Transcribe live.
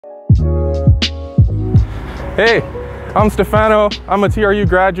Hey, I'm Stefano. I'm a TRU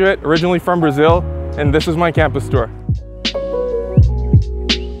graduate, originally from Brazil, and this is my campus tour.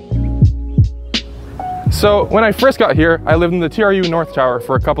 So when I first got here, I lived in the TRU North Tower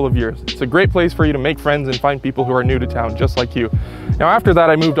for a couple of years. It's a great place for you to make friends and find people who are new to town, just like you. Now after that,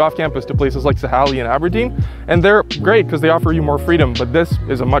 I moved off campus to places like Sahali and Aberdeen, and they're great because they offer you more freedom, but this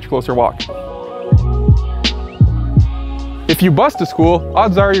is a much closer walk. If you bus to school,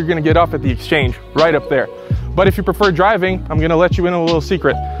 odds are you're gonna get off at the Exchange, right up there. But if you prefer driving, I'm gonna let you in a little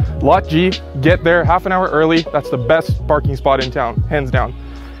secret. Lot G, get there half an hour early. That's the best parking spot in town, hands down.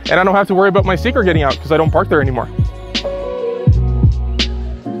 And I don't have to worry about my seeker getting out because I don't park there anymore.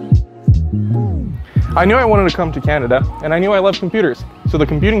 I knew I wanted to come to Canada, and I knew I loved computers. So the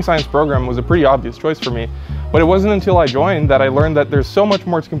computing science program was a pretty obvious choice for me. But it wasn't until I joined that I learned that there's so much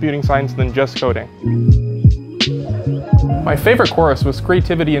more to computing science than just coding. My favorite course was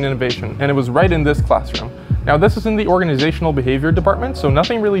creativity and innovation, and it was right in this classroom. Now this is in the organizational behavior department, so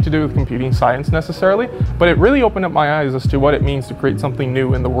nothing really to do with computing science necessarily, but it really opened up my eyes as to what it means to create something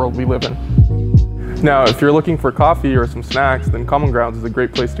new in the world we live in. Now, if you're looking for coffee or some snacks, then Common Grounds is a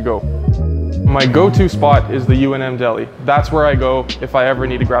great place to go. My go-to spot is the UNM Deli. That's where I go if I ever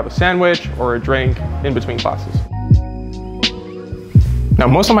need to grab a sandwich or a drink in between classes. Now,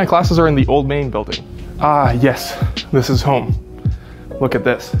 most of my classes are in the old main building. Ah, yes, this is home. Look at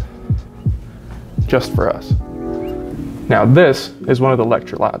this. Just for us. Now this is one of the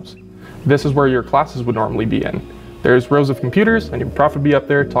lecture labs. This is where your classes would normally be in. There's rows of computers and your prof would be up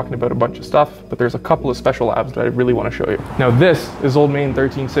there talking about a bunch of stuff, but there's a couple of special labs that I really want to show you. Now this is Old Main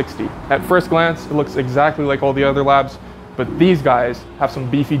 1360. At first glance, it looks exactly like all the other labs, but these guys have some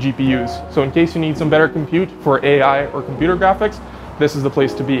beefy GPUs. So in case you need some better compute for AI or computer graphics, this is the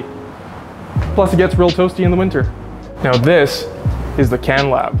place to be. Plus it gets real toasty in the winter. Now this is the CAN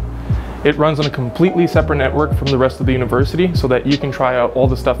lab. It runs on a completely separate network from the rest of the university so that you can try out all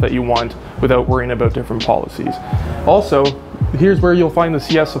the stuff that you want without worrying about different policies. Also, here's where you'll find the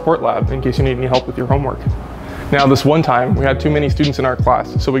CS support lab in case you need any help with your homework. Now this one time, we had too many students in our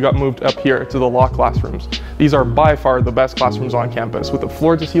class, so we got moved up here to the law classrooms. These are by far the best classrooms on campus with the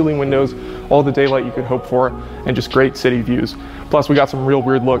floor-to-ceiling windows, all the daylight you could hope for, and just great city views. Plus we got some real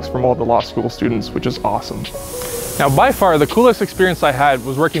weird looks from all the law school students, which is awesome. Now by far the coolest experience I had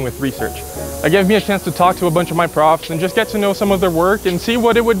was working with research. It gave me a chance to talk to a bunch of my profs and just get to know some of their work and see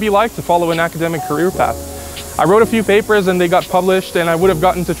what it would be like to follow an academic career path. I wrote a few papers and they got published, and I would have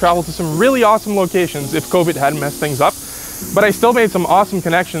gotten to travel to some really awesome locations if COVID hadn't messed things up. But I still made some awesome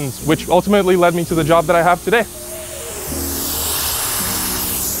connections, which ultimately led me to the job that I have today.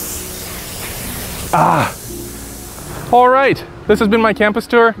 All right, this has been my campus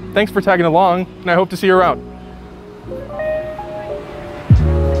tour. Thanks for tagging along, and I hope to see you around.